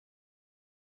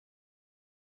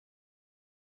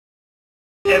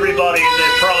Everybody in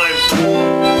their prime,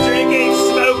 drinking,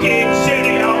 smoking,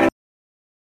 shooting off.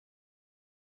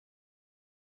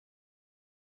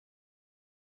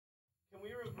 Can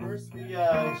we reverse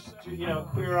the,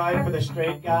 queer eye for the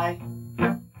straight guy?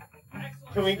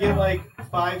 Can we get like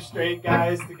 5 straight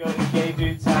guys to go to gay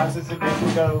dudes' houses and make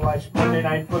them go watch Monday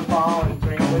Night Football and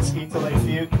drink whiskey till they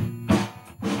puke?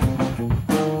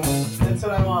 That's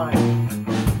what I want.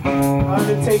 I want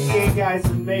to take gay guys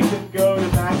and make them go to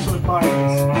bachelor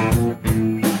parties.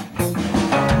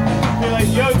 Be like,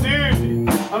 yo dude,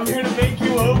 I'm here to make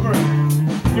you over.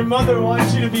 Your mother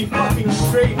wants you to be fucking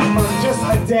straight for just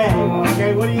a day,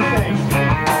 okay? What do you think?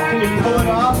 Can you pull it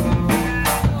off?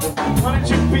 Why don't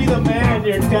you be the man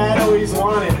your dad always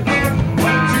wanted?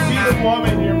 Why don't you be the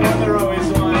woman your mother always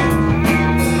wanted?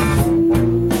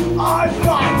 I've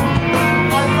got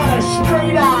a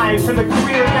straight eye for the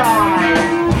queer guy.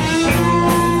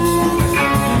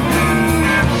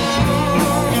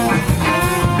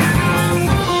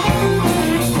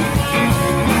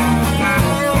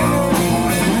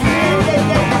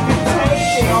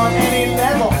 On any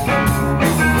level,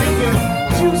 we can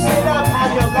juice it up how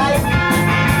you like.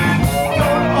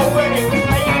 Don't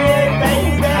overexplain it,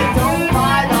 baby. Don't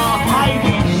buy the hype.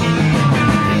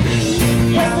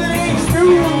 Yesterday's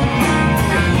news,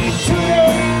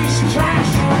 today's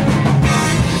trash.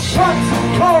 What's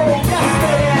cold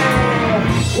yesterday?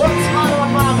 What's hot on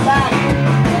my back?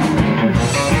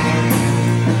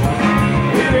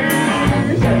 It is.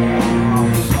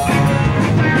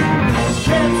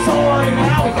 Can't sort it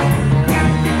out.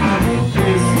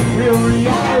 It's real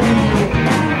reality.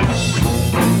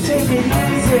 Take it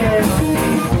easy.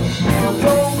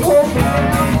 Don't hold me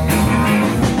down.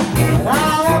 I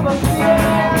have a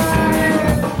feeling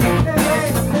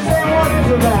this ain't what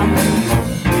it's about.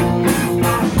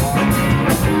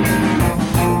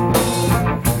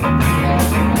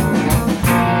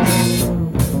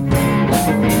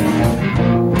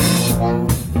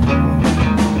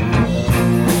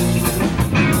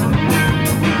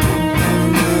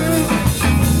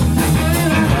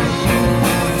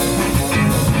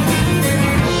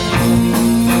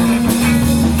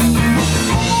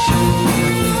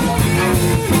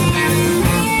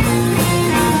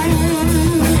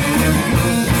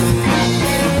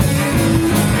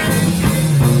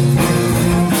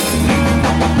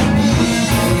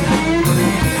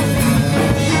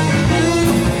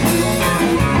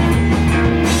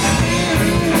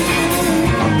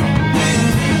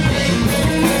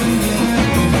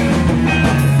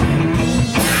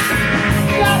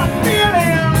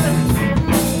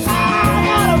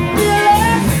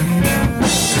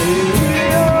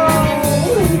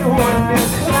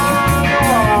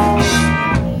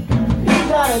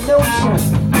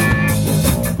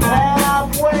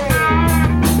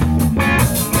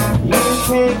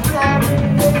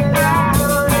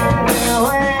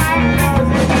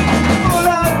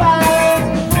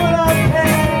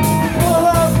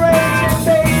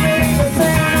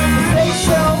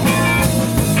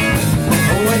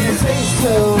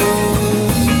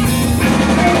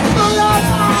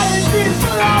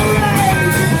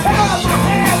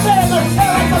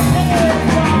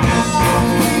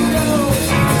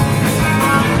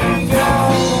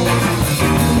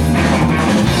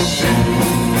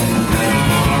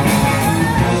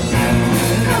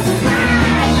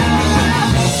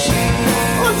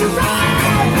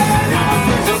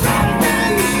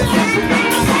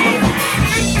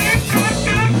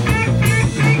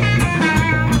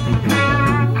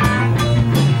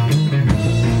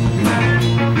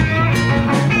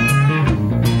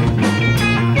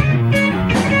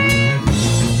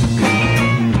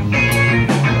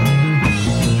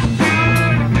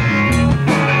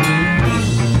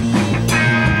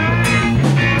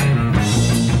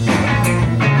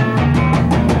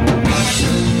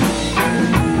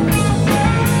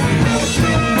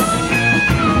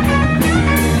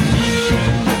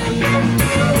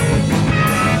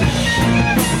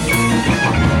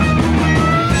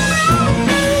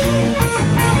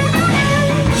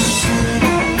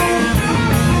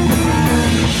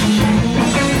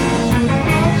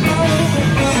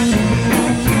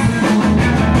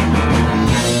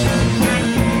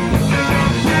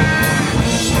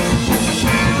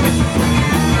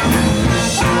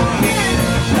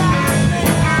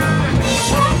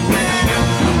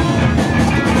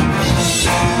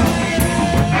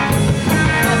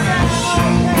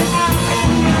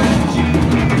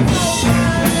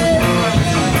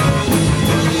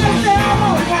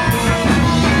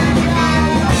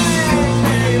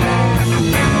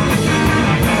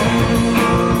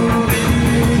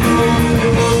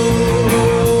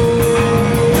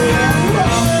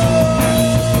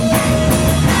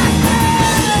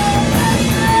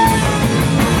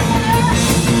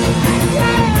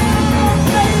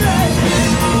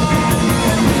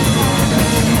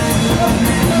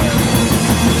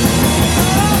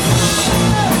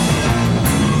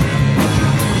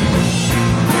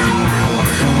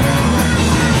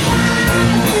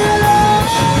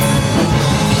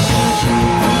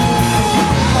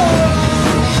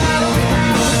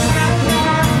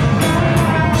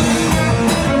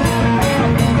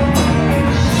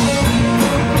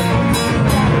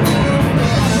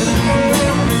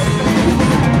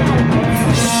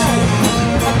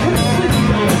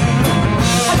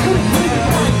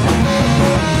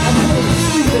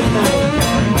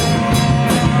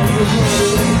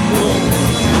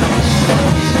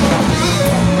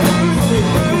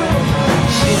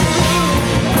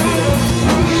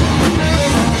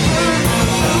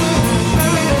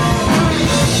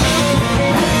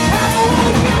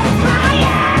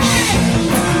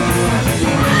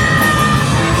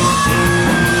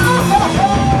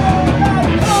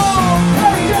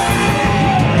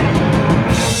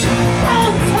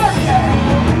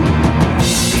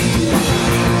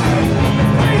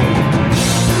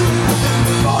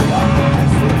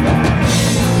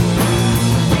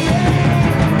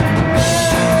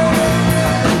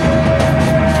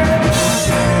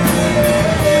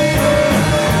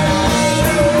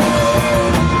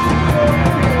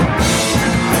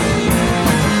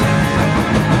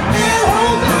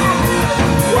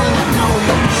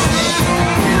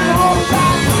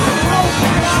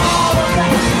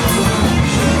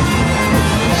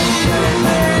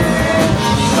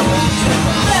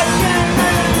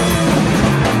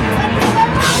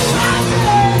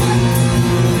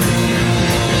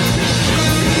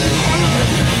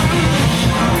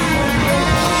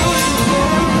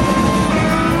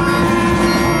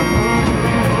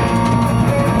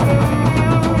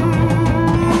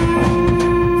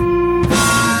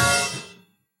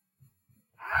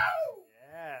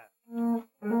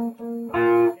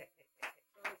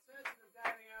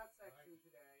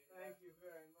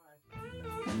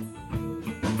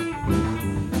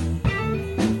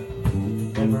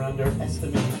 Never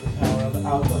underestimate the power of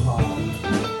alcohol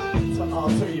to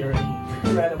alter your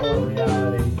incredible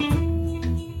reality.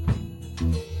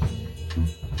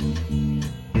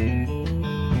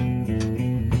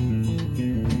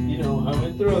 You know, I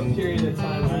went through a period of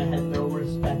time where I had no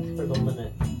respect for the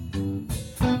limit.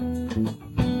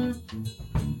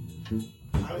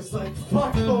 I was like,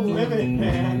 fuck the limit,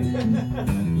 man.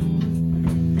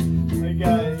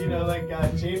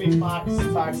 Jamie Foxx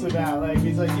talks about, like,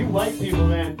 he's like, you white people,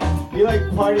 man, you like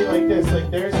party like this, like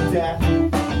there's death,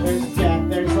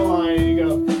 there's the line, and you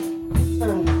go,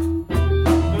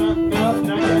 no,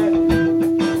 not yet.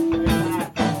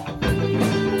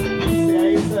 See, I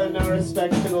used to have no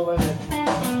respect for the limit.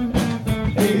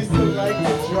 I used to like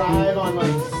to drive on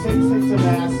like 6 of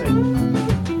acid,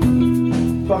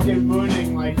 fucking mooning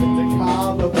like to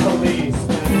call the police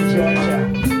down in Georgia.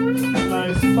 And I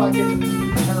was fucking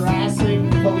harassing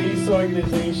police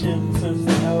organizations since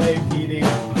the LAPD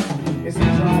is to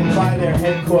drive by their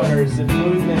headquarters and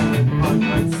move them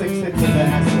on 6 hits of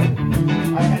acid.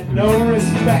 I had no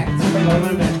respect for the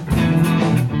limit.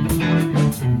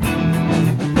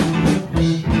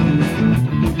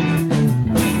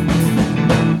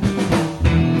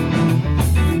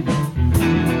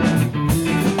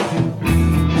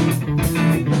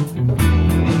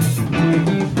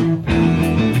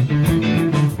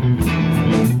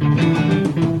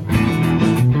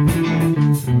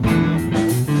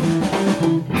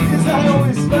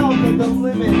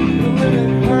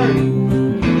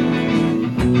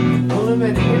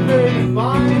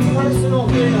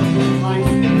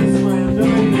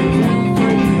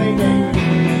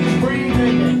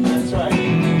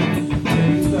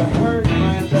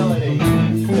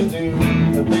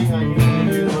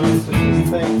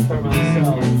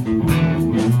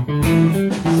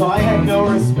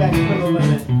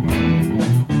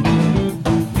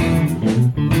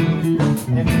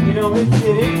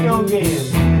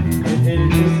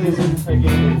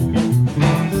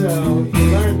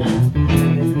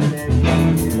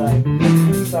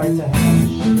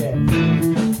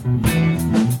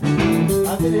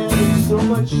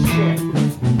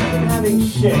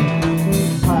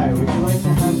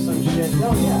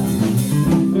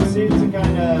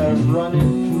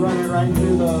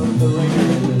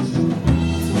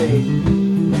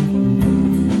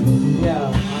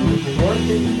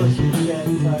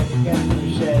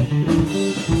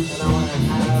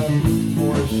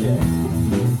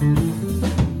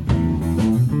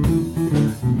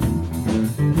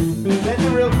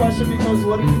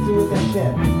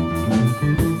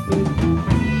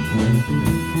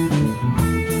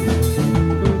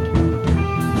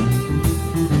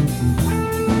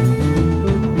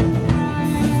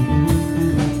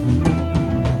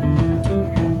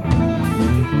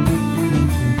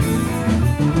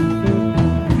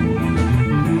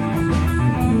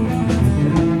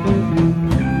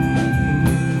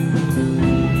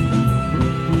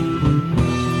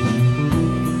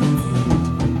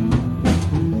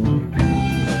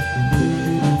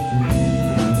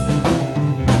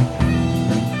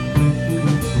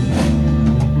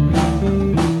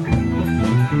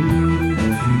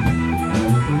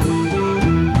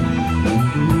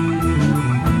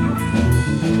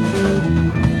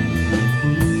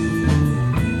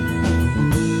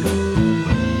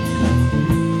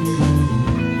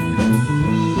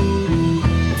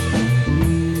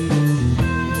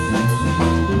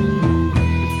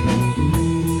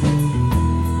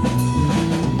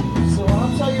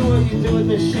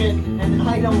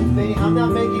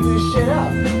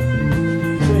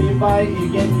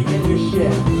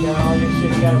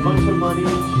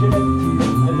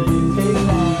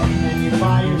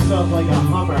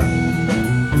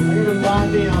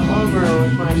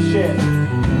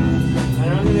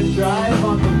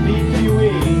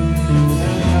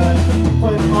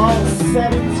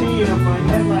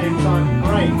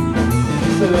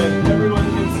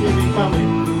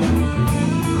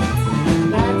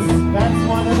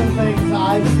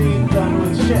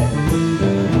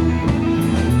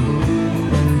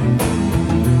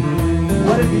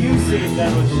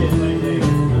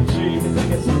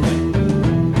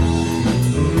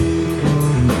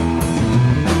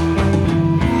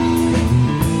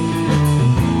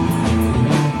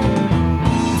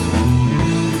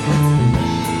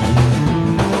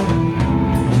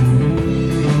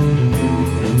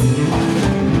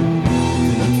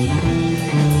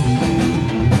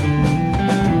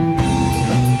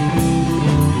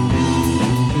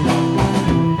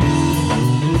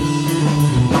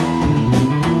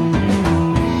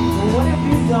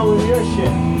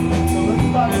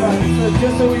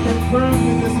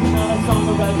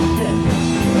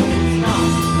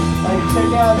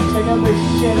 about this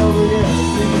shit over here. The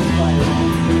freaking Spider-Man.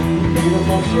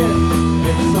 Beautiful shit.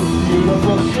 It's some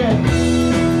beautiful shit.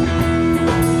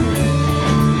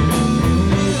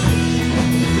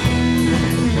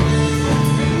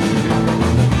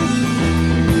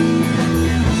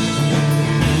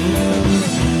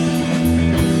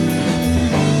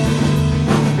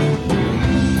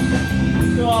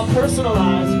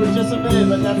 Personalized for just a minute,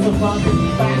 but that's the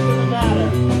fucking fact of the matter.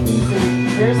 See,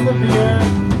 here's the beer,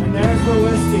 and there's the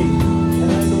whiskey, and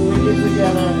then we get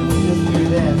together and we just do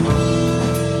this.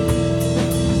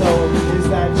 So, is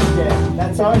that shit?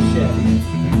 That's our shit.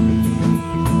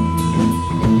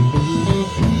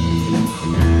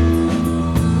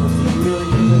 This is really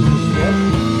delicious shit.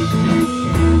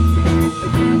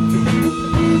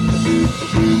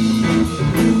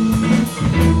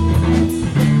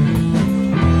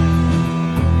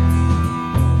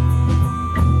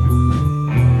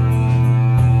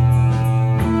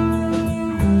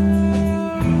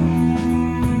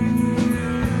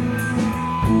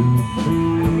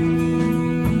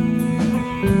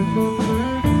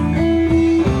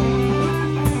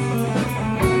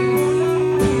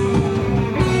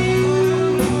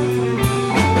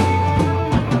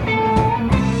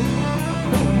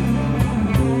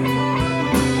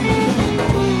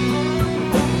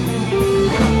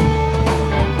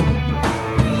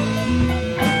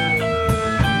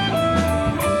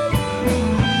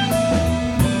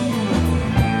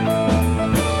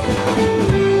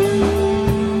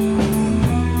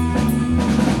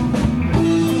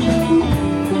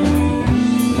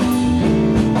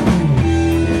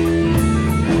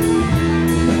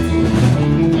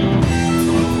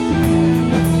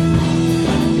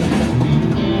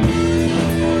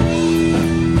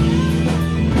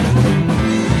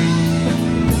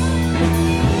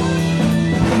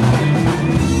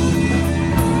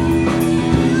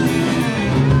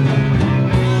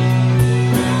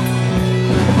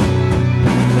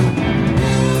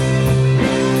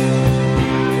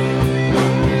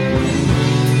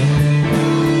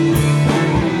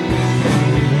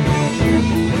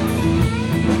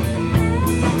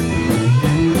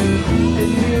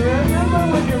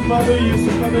 Mother used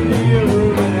to come into your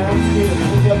room and ask you to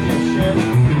pick up your shit.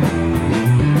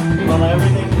 Well,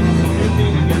 everything is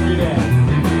new every day.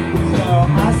 So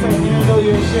I say handle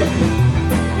your shit.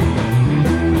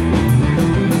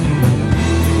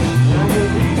 And I'm going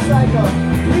to recycle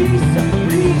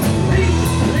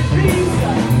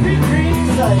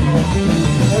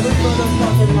every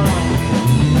motherfucking line.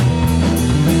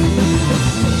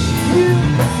 You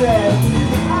said,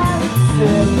 I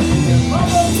said, your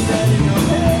mother said in your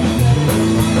head.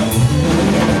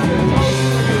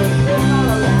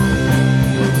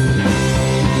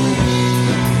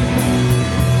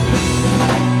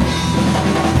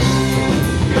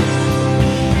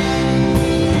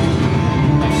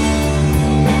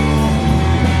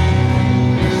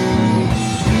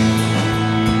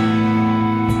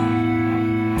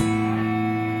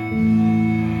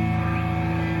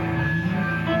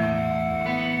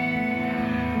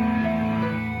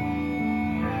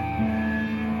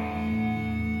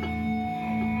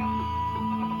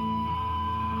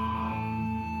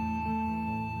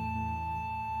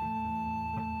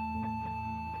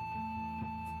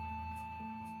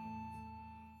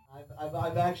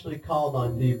 I've actually called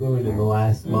on D. Boone in the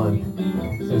last month,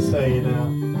 just so you know.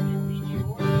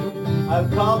 I've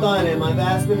called on him. I've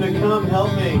asked him to come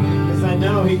help me, because I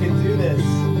know he can do this.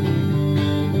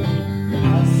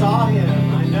 I saw him.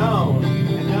 I know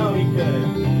he could.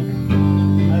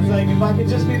 I was like, if I could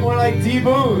just be more like D.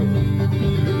 Boone.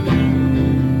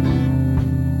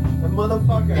 The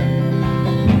motherfucker.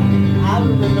 I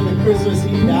remember the Christmas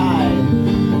he died.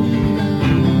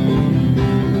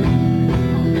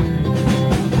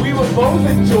 Both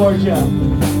in Georgia.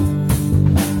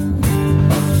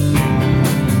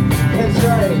 That's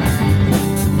right.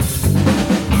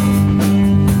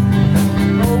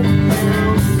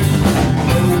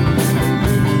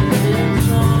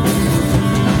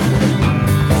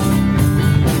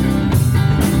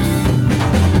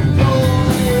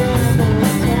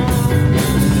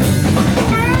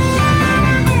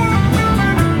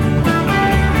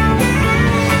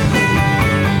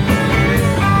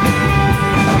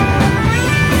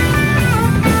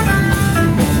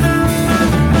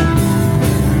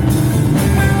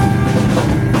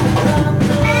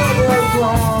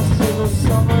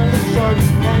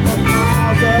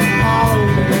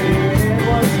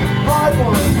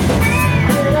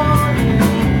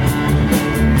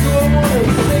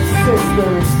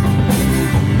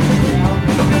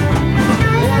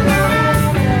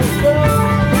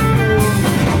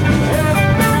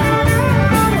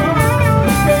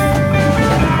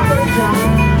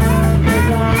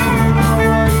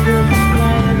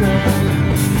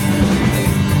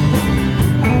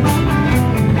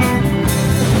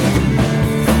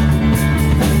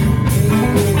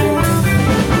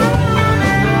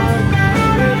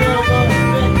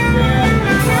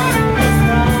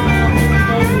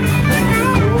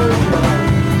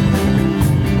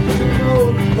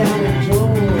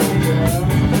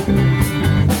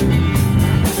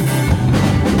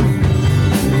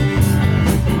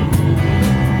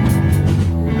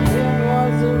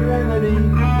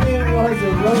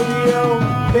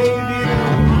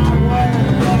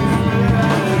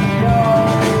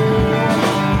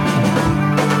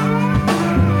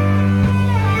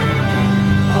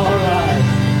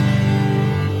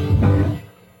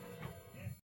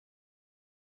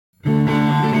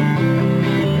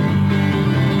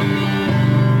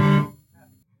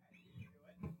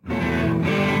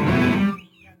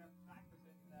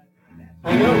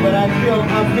 I know, but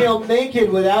I feel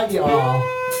naked without y'all.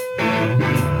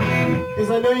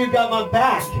 Because I know you got my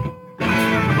back.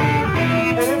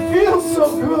 And it feels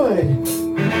so good.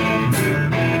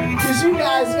 Because you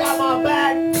guys got my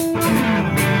back.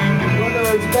 Whether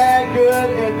it's bad, good,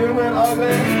 indifferent,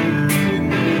 ugly,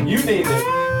 you name it.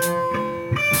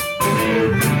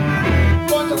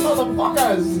 Bunch of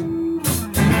motherfuckers.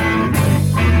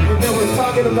 And then we're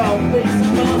talking about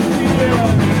facing my fear.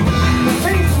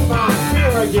 Facing my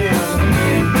fear again.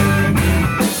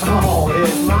 Oh,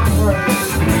 it might hurt.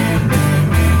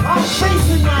 I'm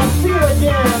facing my fear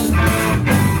again.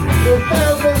 The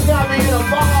therapist got me in a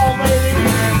ball, baby.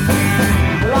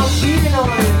 And I'm eating on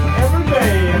it every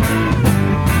day.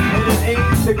 And it ain't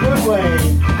the good way.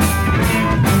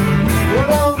 But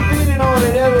I'm feeding on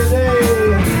it every day.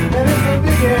 And it's a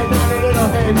big head, not a little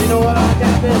head. You know what I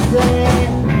got to say?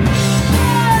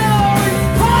 Oh,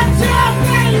 punch up,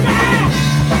 baby!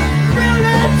 Feel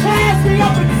that chest me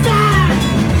up inside!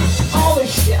 All the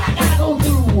shit I gotta go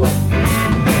through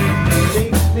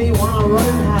makes me wanna run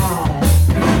and hide.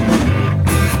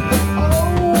 Oh,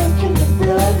 can you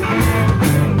feel it?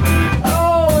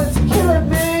 Oh, it's killing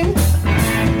me.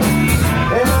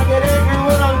 And I get angry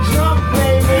when I'm drunk,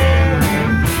 baby,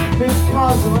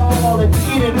 because of all the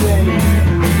eating, baby.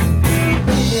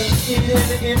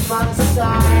 Eating in my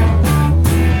side,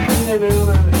 eating in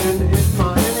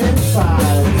my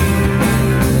inside.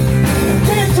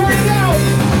 Can't turn it out.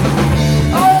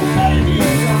 Oh, baby, I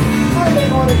don't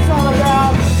know what it's all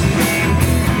about.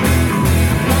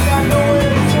 I got nowhere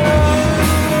to turn.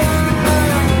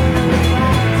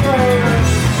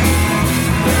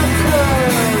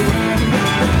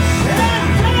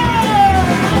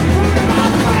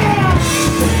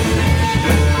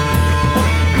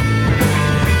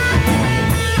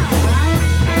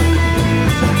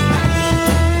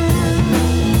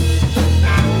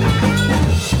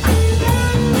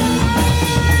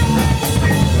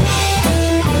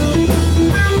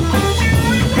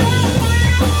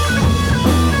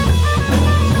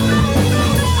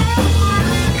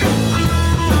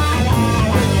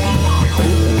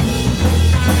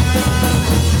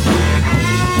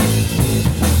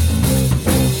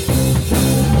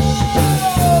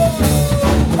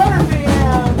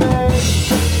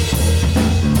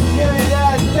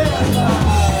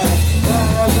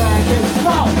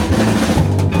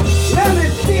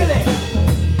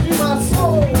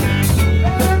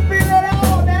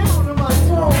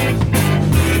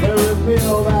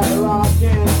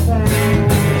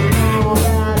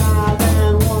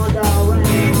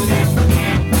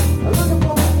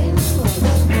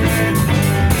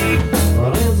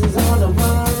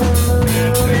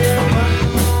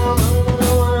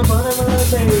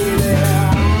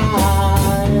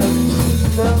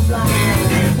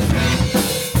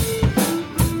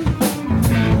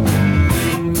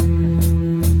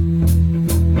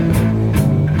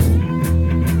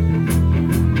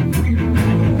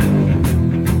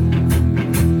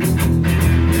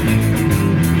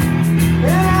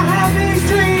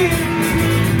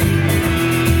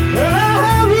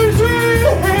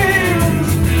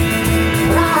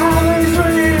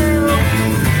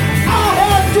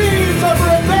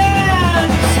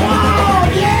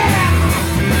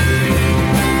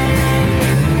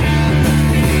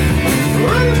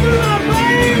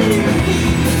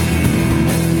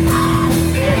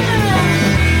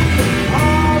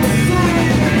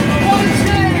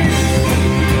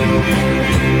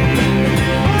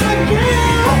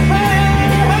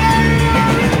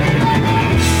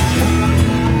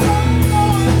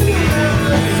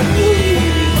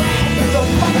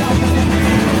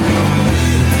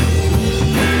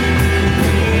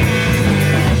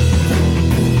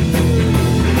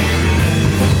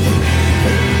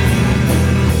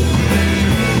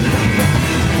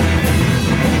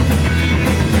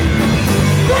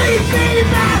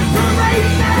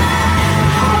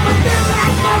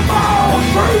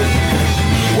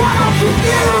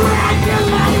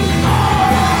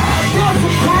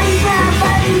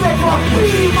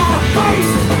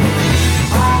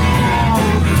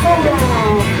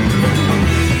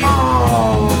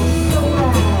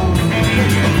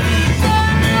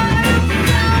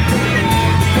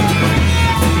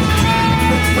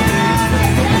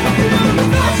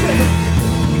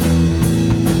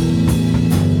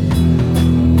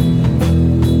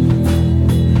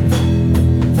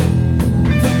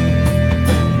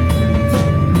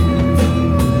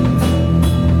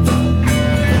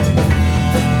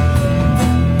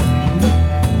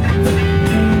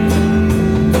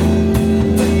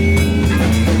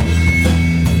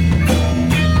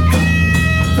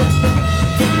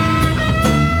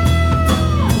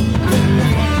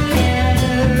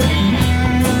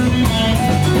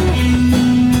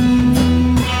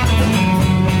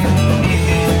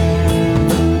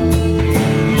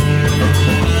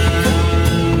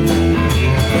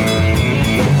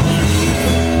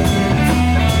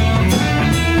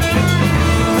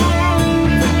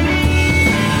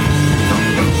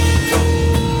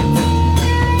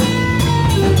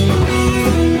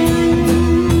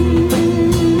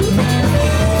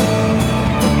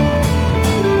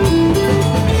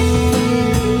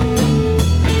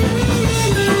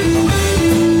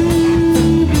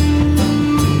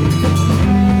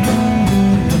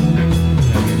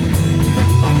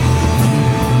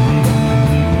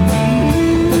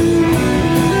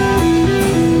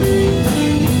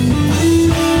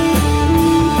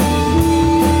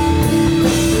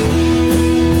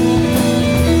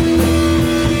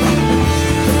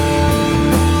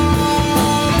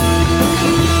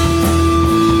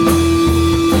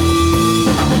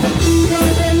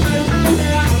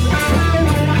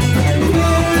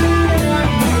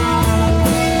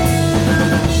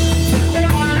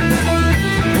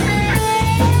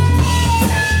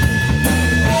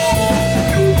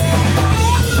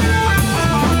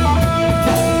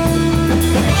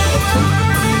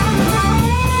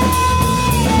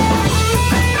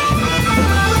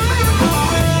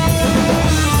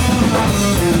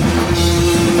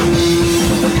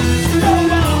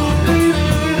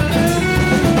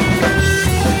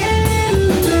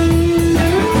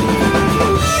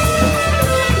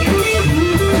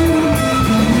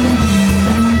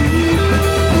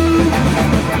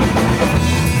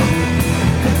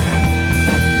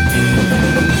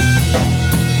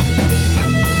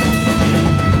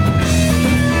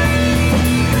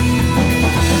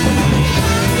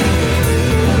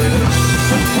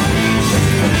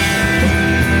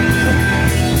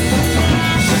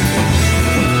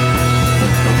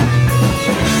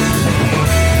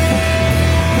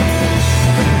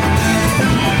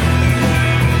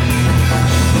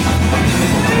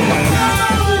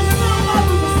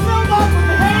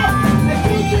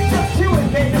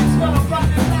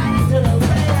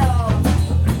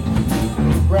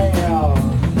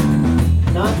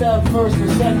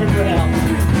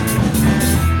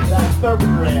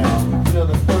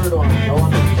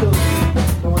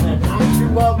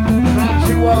 up, wrap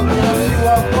you up, wrap you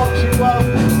up, fuck you up,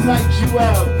 psych you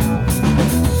out.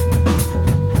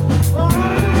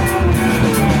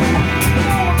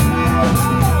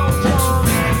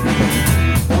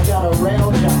 I got a rail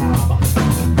job.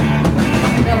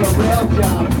 I got a rail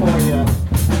job for you.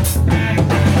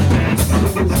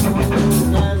 Smooth,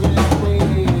 nice and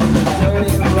clean,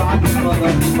 dirty and rotten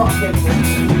motherfucking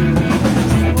machine.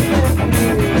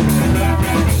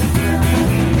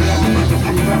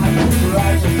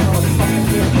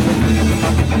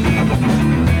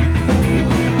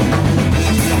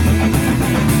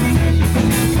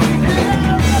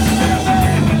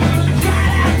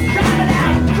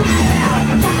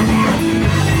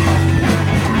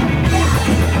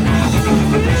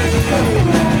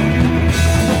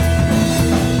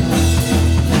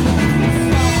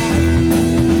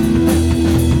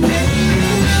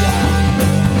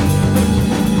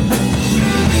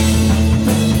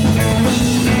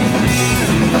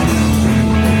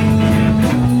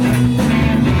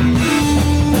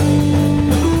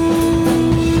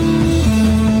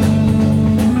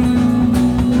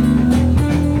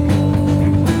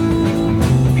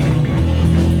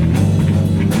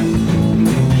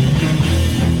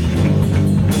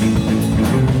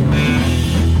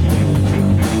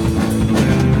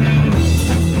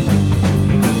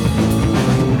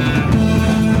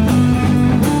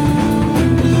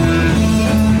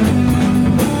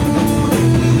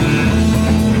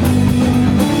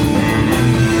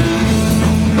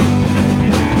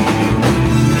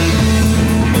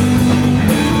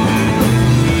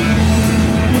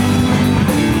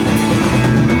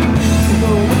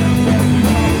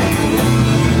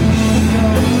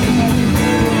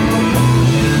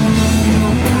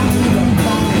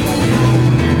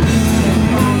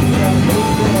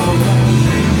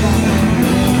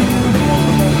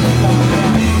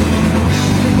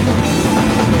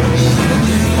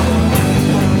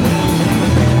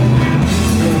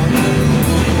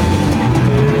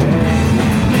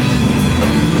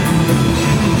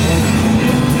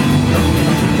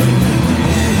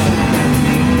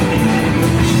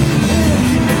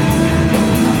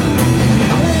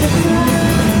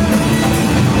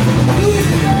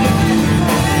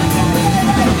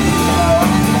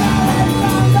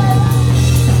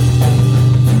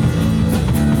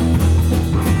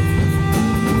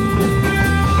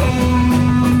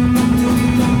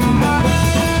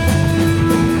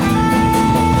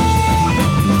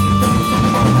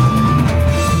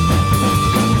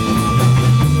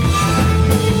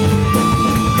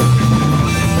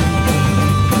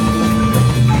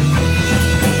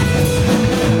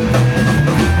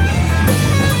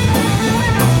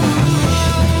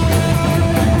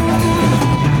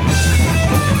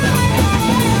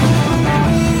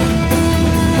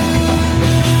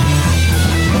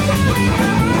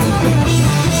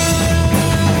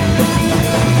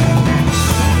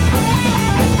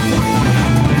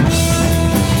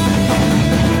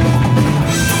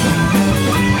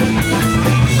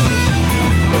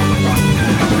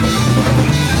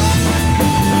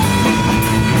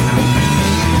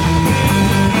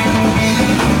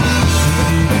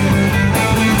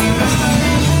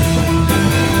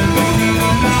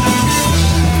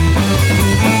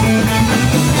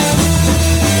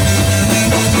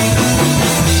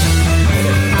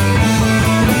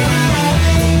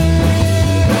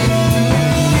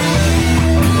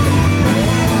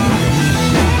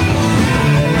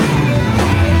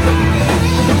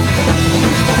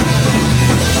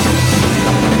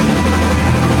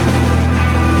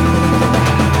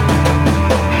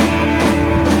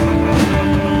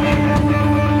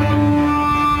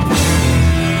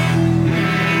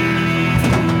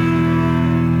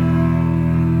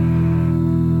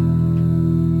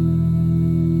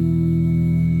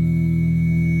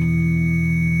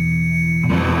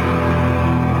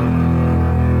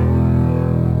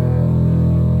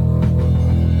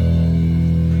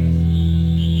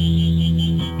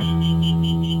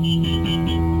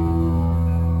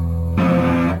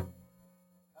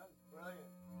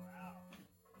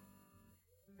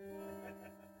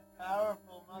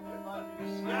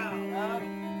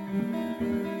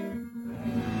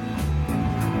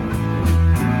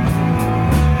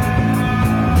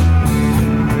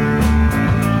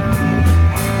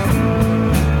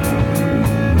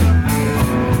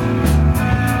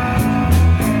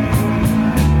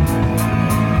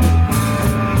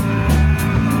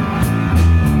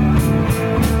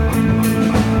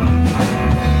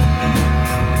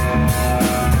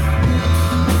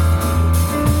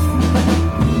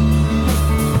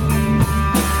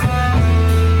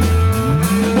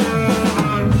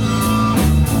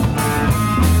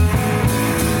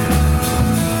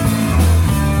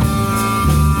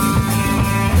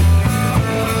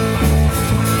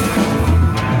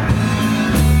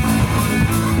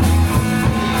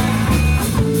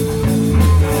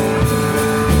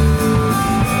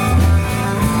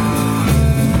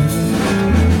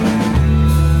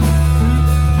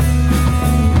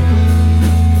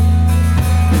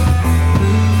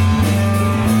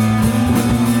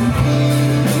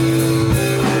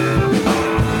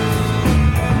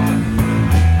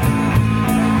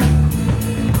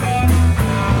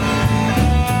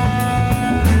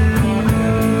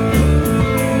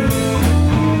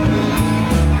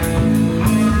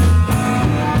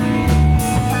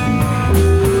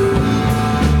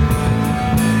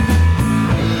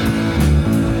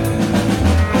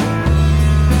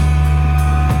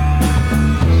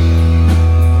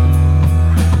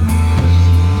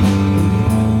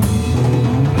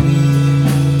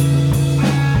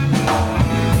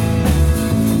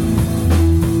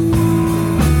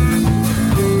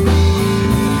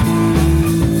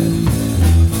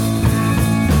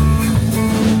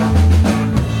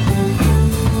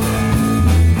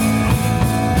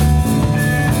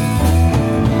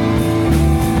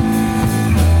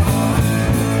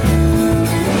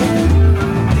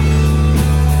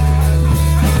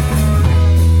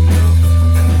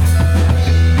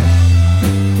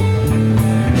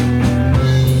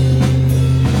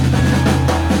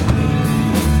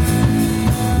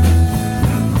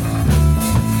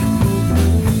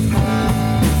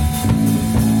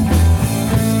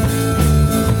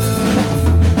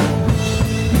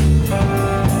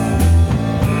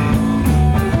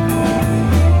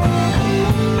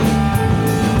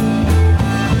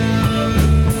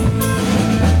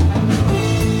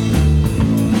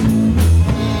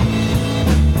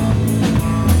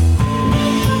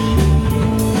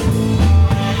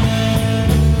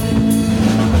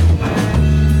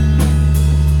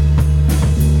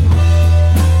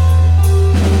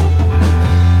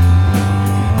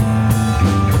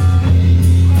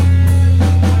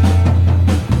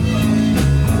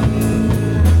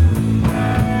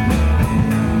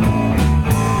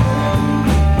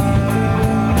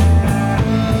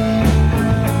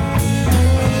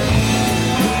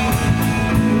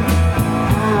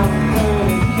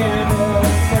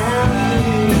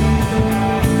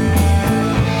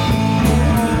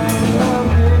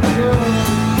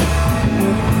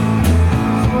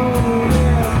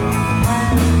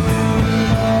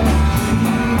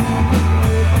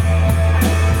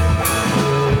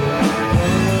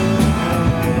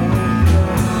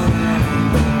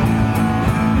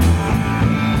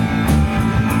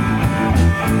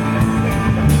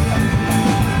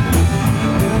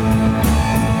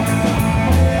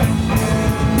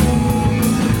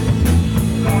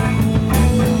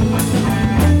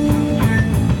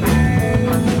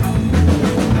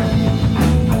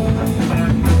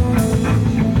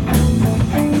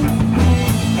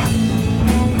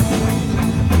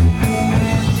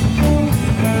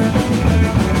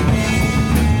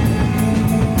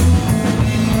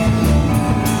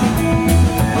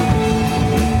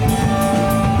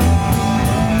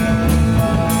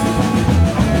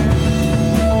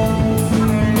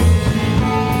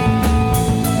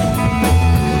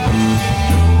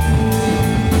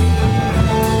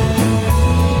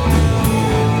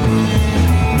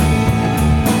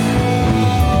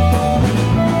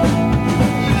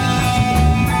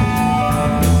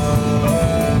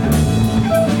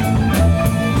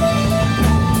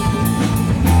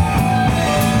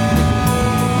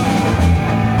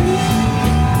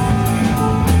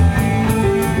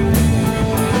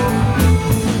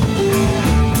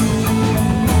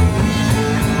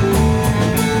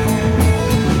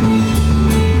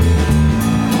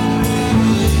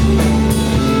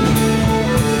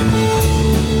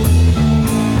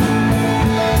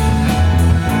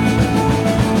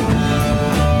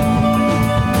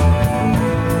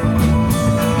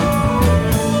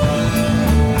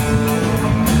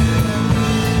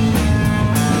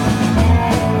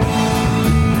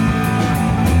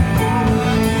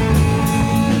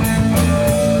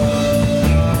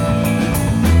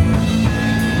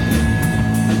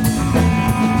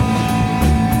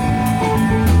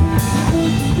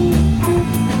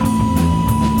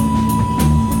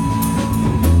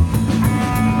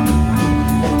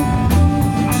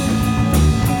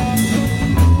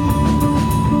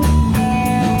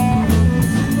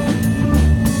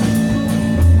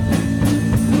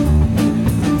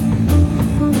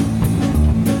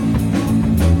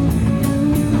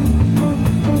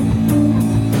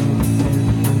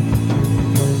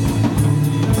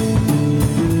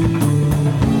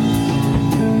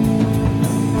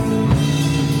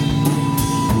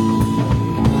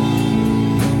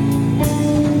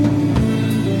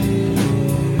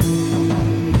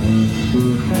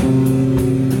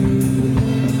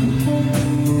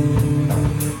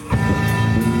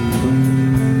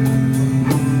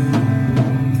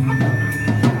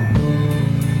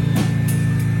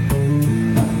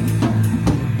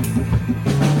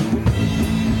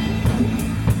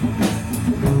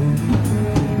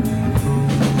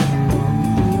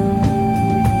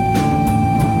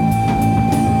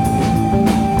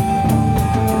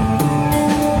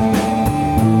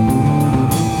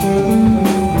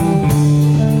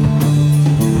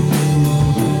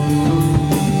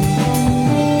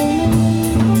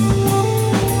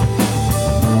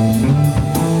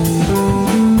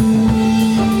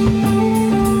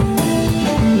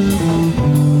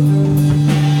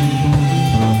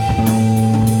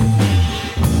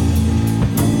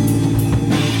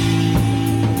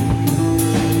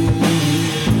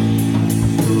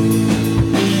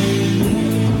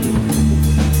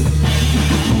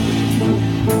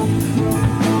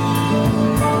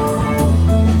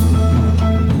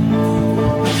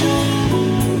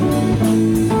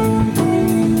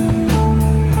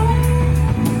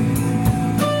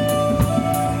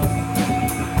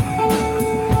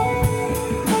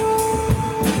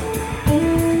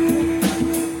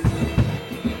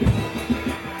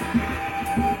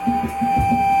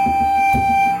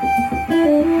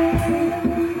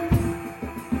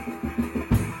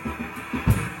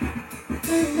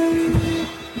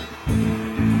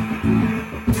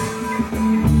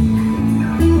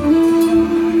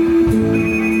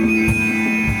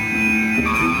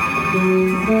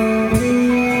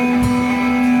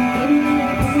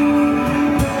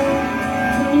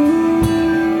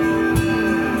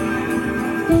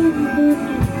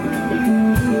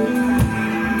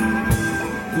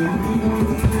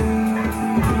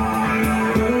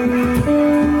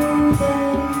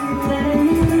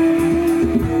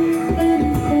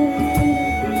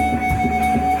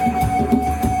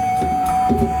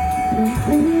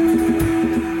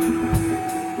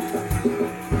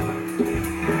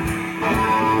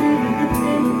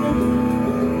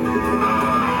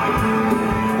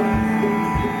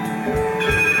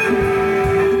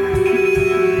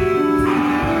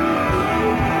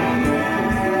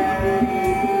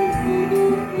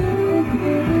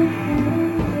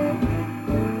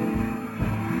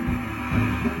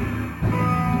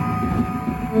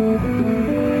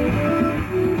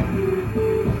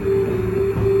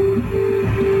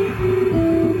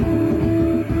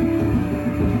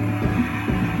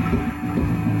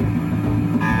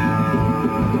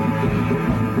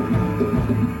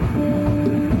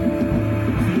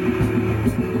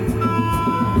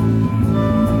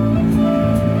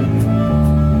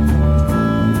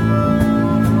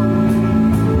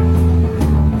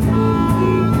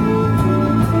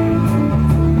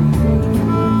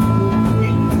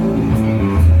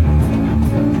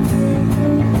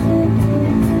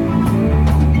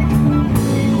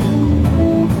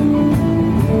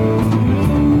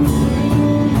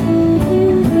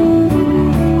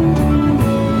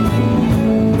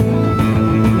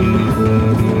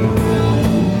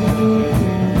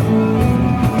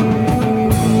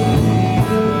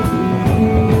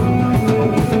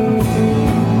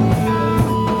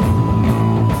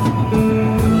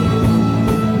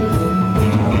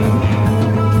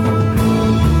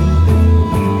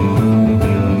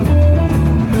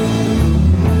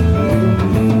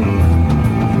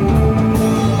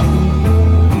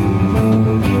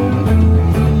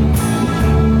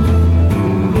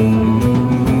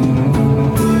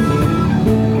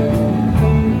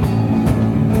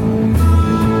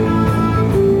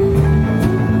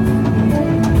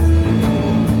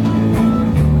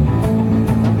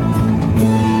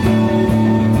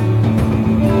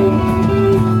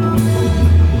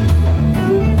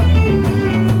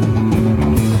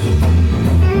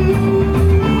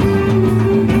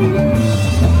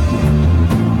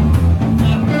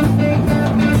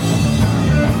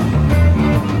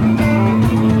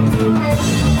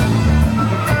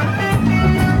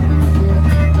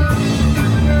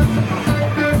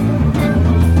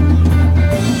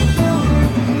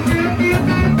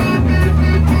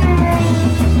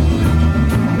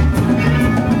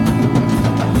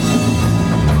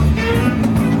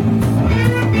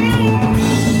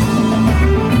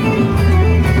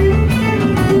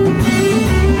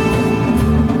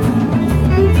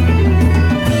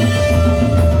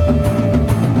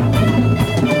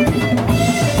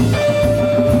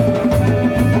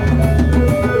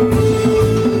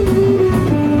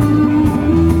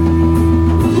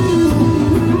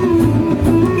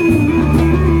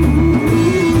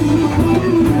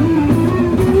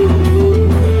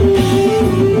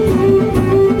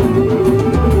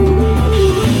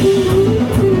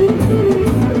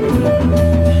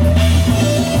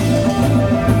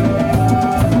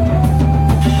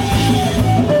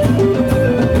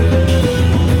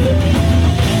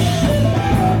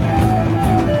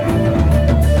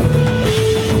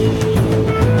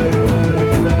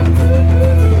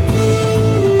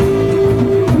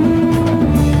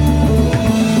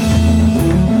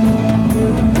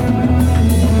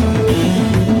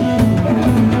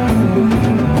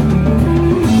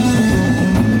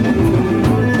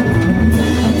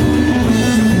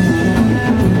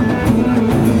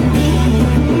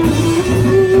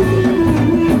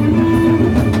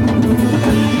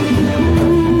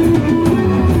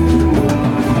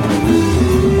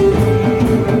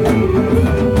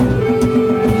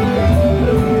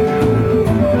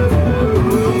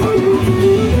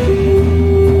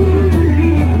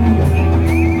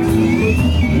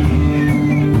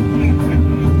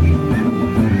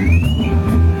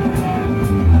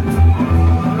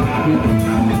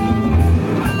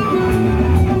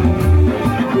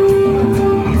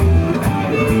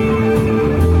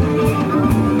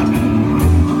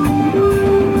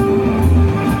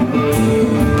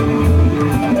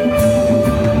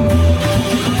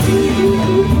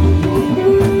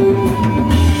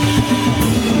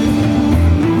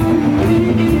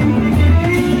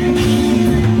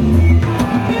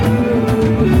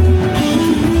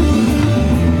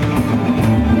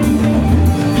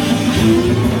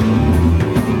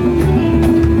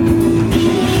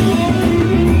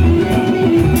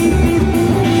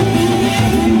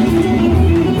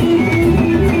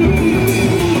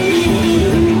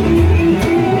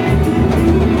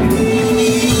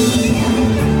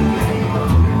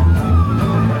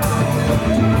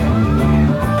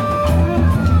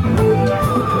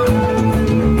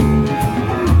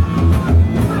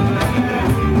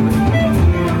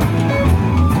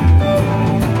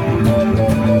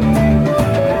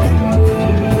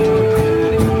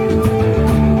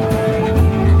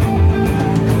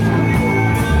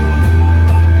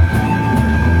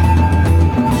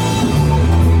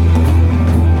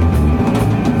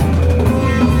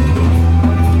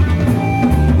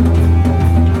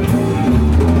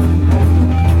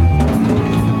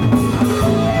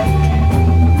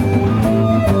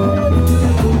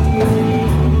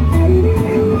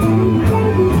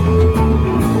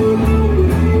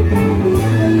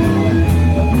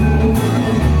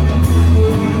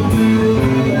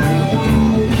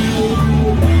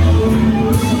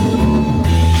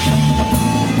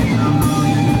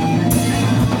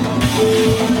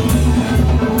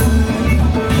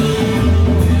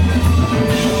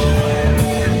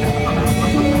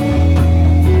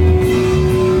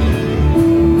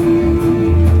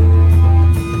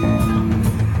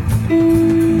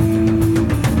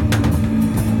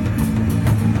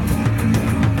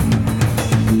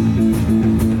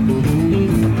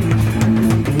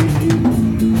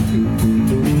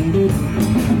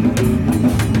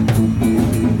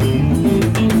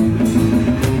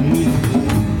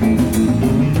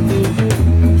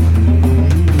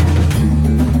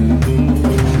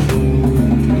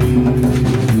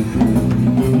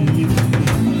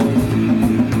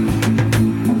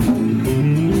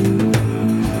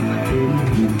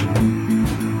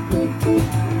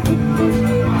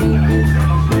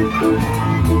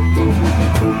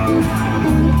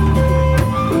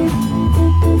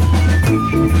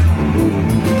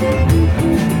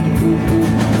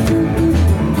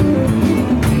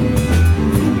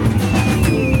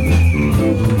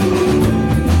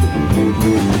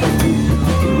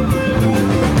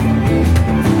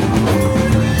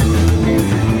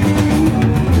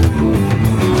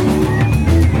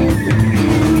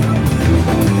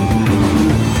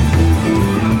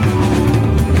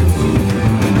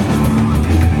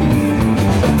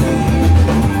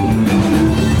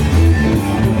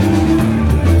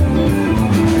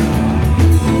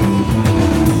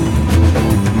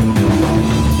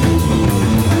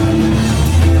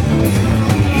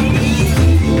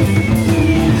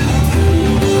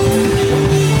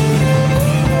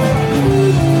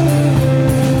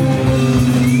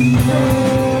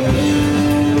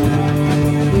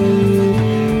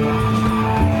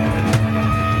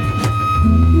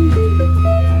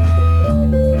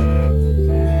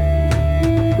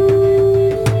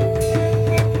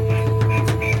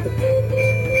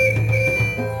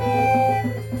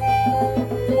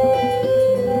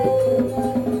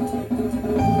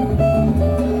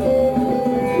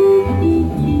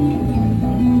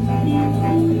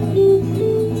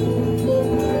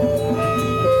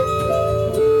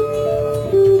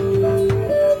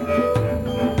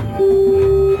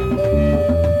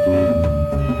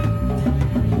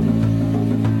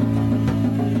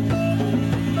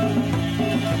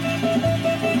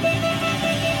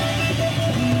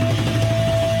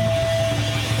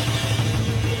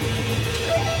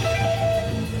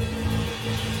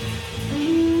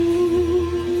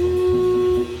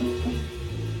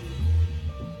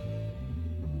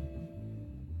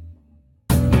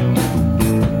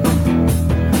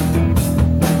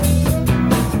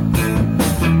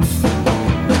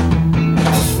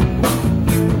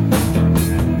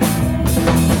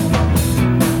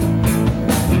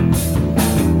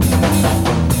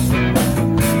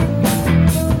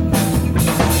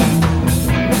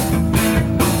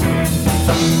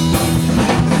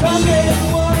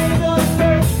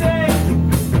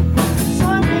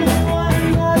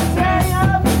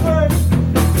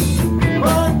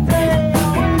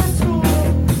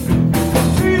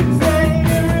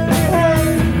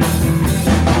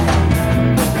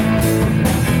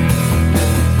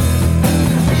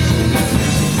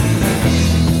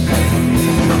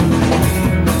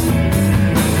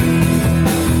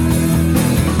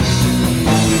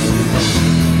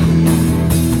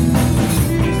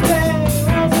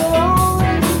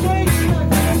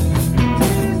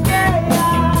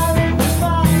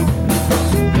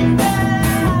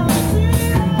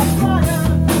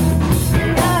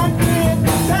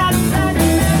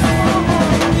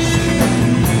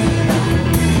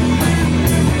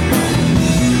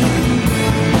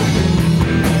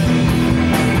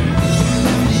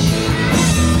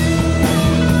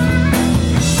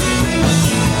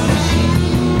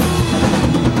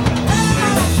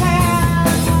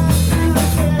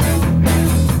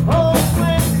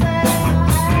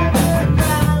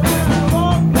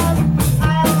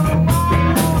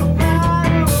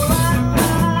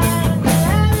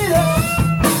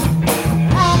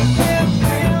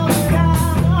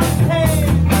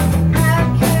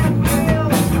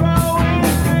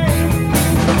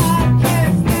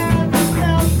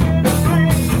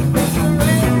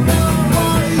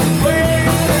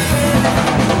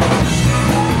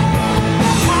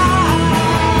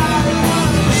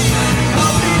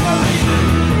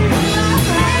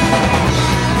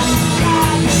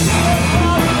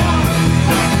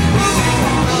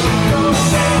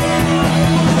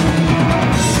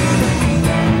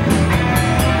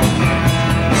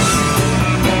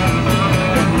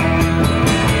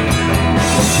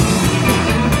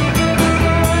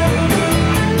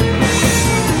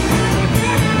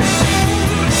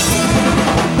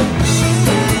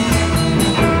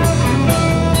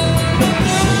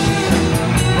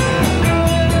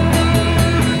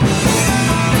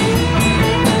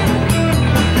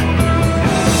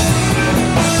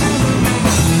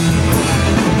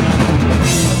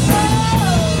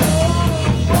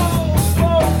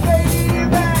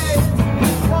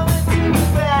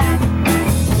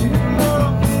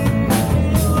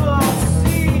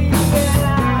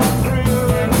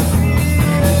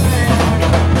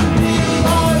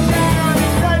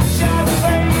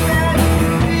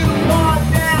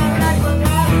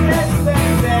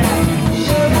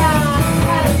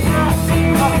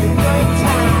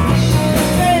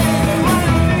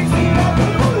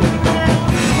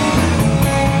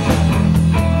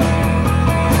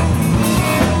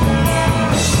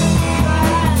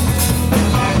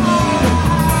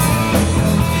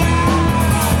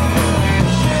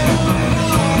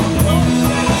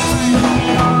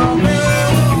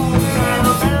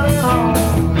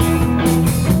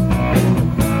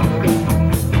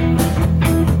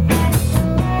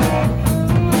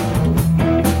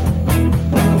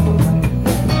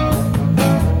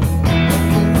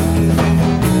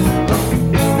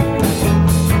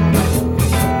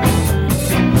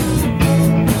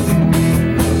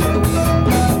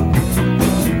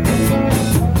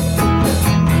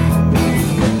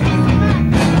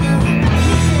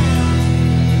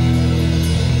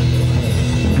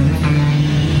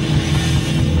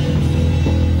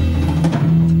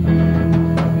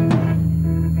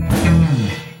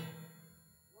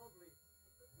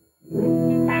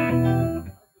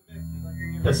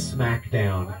 the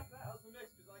smackdown.